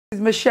This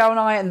is Michele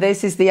Knight and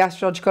this is the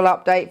astrological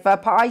update for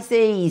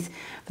Pisces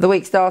for the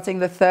week starting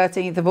the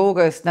 13th of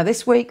August. Now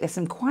this week there's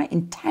some quite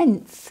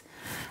intense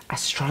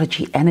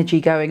astrology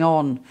energy going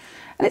on,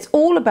 and it's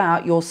all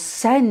about your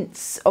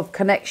sense of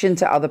connection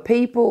to other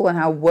people and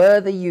how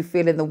worthy you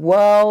feel in the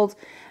world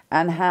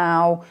and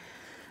how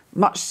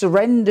much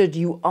surrendered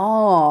you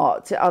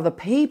are to other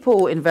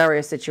people in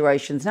various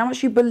situations and how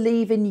much you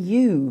believe in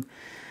you.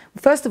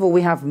 First of all,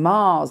 we have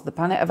Mars, the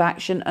planet of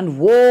action and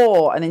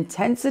war, and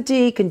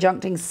intensity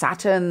conjuncting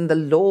Saturn, the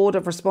lord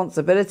of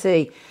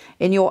responsibility,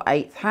 in your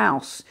 8th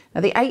house.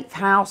 Now, the 8th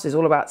house is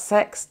all about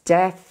sex,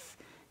 death,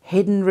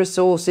 hidden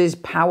resources,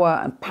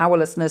 power and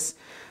powerlessness,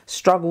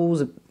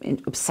 struggles,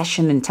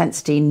 obsession,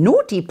 intensity,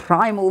 naughty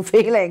primal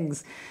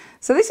feelings.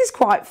 So this is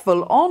quite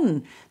full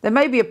on. There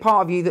may be a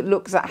part of you that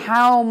looks at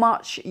how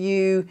much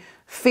you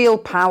feel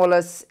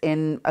powerless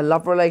in a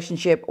love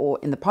relationship, or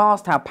in the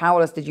past, how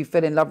powerless did you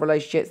feel in love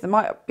relationships. There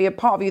might be a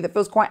part of you that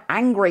feels quite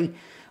angry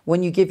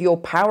when you give your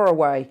power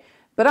away.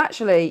 But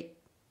actually,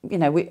 you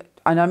know,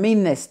 and I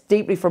mean this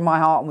deeply from my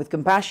heart and with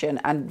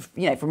compassion, and,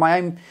 you know, from my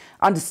own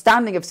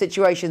understanding of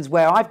situations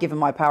where I've given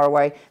my power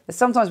away, that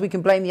sometimes we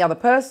can blame the other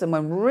person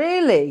when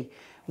really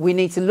we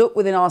need to look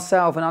within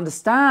ourselves and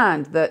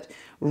understand that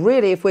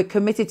really if we're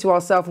committed to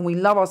ourselves and we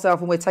love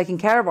ourselves and we're taking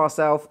care of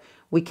ourselves,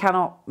 we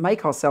cannot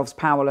make ourselves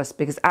powerless,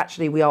 because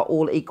actually we are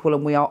all equal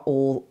and we are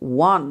all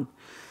one.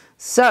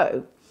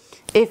 So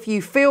if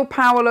you feel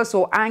powerless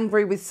or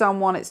angry with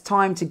someone, it's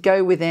time to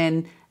go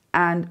within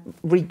and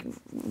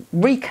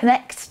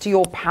reconnect to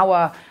your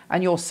power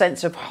and your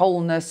sense of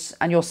wholeness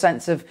and your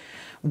sense of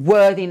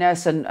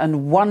worthiness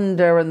and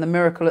wonder and the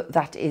miracle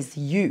that is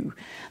you.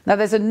 Now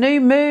there's a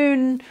new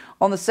moon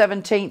on the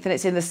 17th and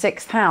it's in the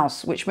 6th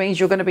house, which means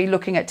you're going to be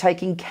looking at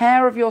taking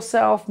care of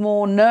yourself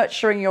more,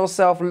 nurturing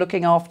yourself,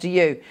 looking after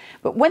you.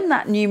 But when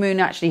that new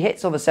moon actually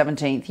hits on the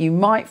 17th, you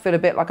might feel a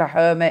bit like a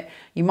hermit.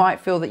 You might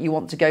feel that you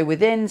want to go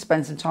within,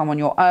 spend some time on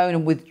your own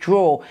and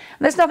withdraw. And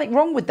there's nothing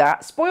wrong with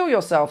that. Spoil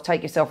yourself,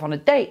 take yourself on a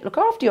date, look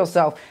after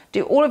yourself,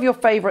 do all of your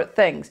favorite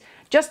things.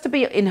 Just to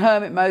be in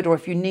hermit mode, or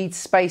if you need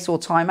space or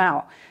time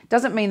out,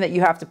 doesn't mean that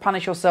you have to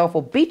punish yourself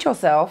or beat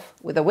yourself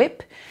with a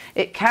whip.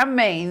 It can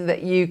mean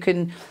that you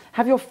can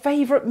have your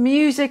favorite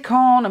music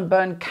on and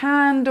burn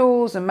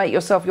candles and make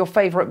yourself your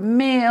favorite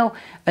meal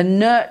and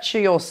nurture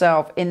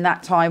yourself in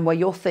that time where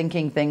you're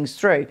thinking things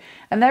through.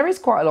 And there is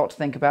quite a lot to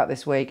think about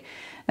this week.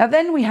 Now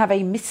then we have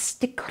a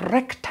mystic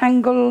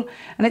rectangle,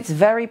 and it's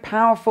very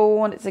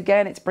powerful, and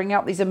it's bringing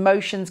out these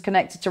emotions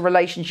connected to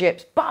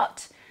relationships,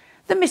 but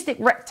the mystic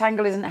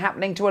rectangle isn't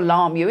happening to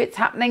alarm you. It's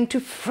happening to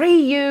free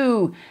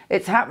you.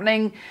 It's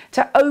happening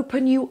to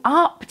open you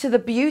up to the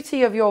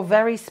beauty of your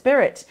very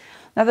spirit.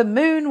 Now, the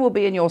moon will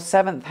be in your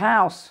 7th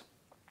house,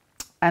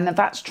 and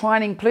that's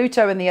trining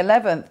Pluto in the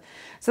 11th.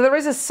 So there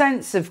is a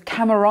sense of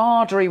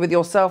camaraderie with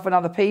yourself and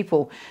other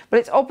people, but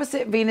it's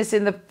opposite Venus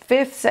in the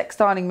 5th,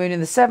 sextiling Moon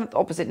in the 7th,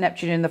 opposite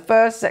Neptune in the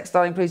 1st,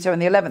 sextiling Pluto in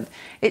the 11th.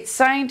 It's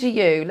saying to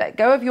you, let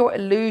go of your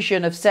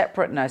illusion of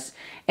separateness.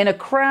 In a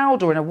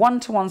crowd or in a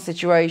one-to-one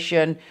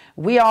situation,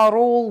 we are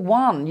all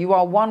one. You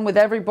are one with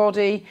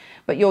everybody,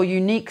 but your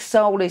unique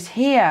soul is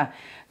here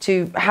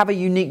to have a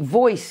unique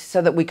voice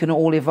so that we can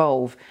all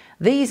evolve.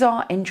 These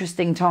are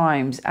interesting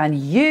times, and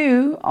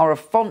you are a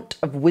font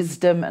of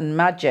wisdom and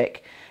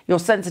magic. Your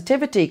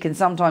sensitivity can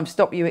sometimes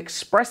stop you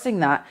expressing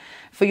that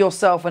for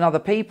yourself and other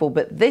people.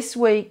 But this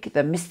week,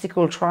 the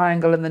mystical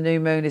triangle and the new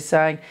moon is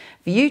saying,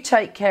 if you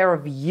take care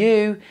of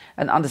you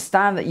and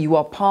understand that you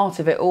are part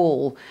of it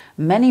all,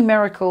 many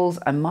miracles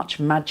and much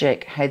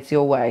magic heads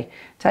your way.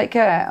 Take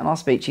care, and I'll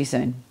speak to you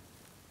soon.